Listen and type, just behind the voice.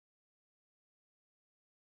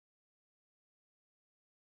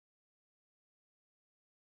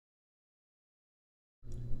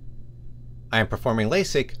I am performing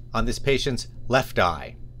LASIK on this patient's left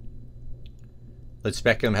eye. Lid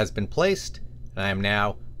speculum has been placed, and I am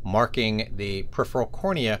now marking the peripheral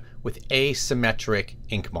cornea with asymmetric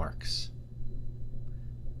ink marks.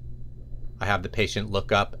 I have the patient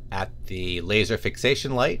look up at the laser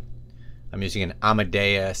fixation light. I'm using an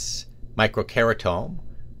Amadeus Microkeratome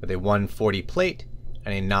with a 140 plate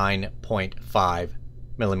and a 9.5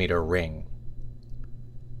 millimeter ring.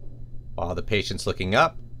 While the patient's looking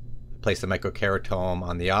up, I place the microkeratome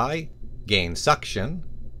on the eye, gain suction.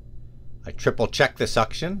 I triple check the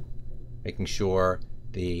suction, making sure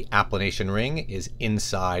the applanation ring is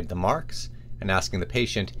inside the marks and asking the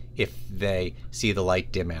patient if they see the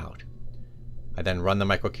light dim out. I then run the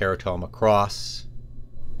microkeratome across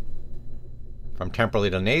from temporally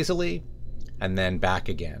to nasally and then back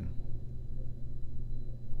again.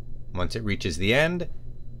 Once it reaches the end,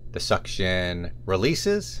 the suction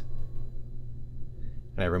releases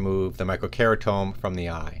and I remove the microkeratome from the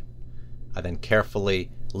eye. I then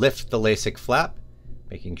carefully lift the LASIK flap,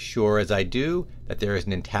 making sure as I do that there is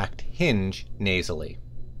an intact hinge nasally.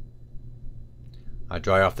 I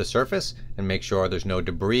dry off the surface and make sure there's no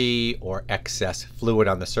debris or excess fluid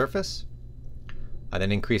on the surface. I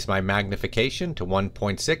then increase my magnification to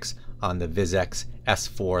 1.6 on the Vizx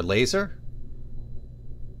S4 laser.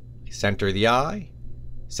 I center the eye,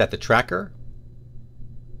 set the tracker,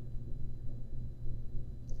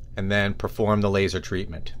 and then perform the laser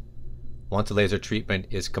treatment. Once the laser treatment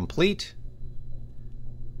is complete,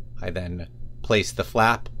 I then place the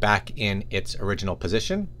flap back in its original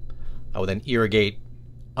position. I will then irrigate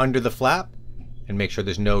under the flap and make sure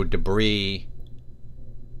there's no debris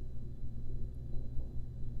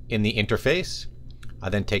in the interface. I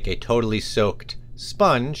then take a totally soaked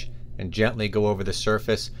sponge and gently go over the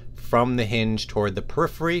surface from the hinge toward the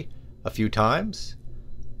periphery a few times.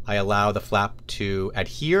 I allow the flap to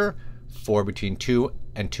adhere for between 2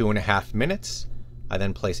 and 2.5 minutes. I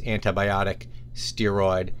then place antibiotic,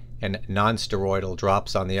 steroid, and non-steroidal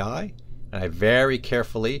drops on the eye, and I very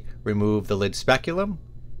carefully remove the lid speculum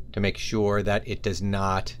to make sure that it does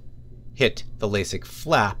not hit the LASIK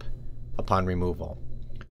flap upon removal.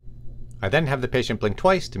 I then have the patient blink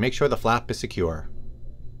twice to make sure the flap is secure.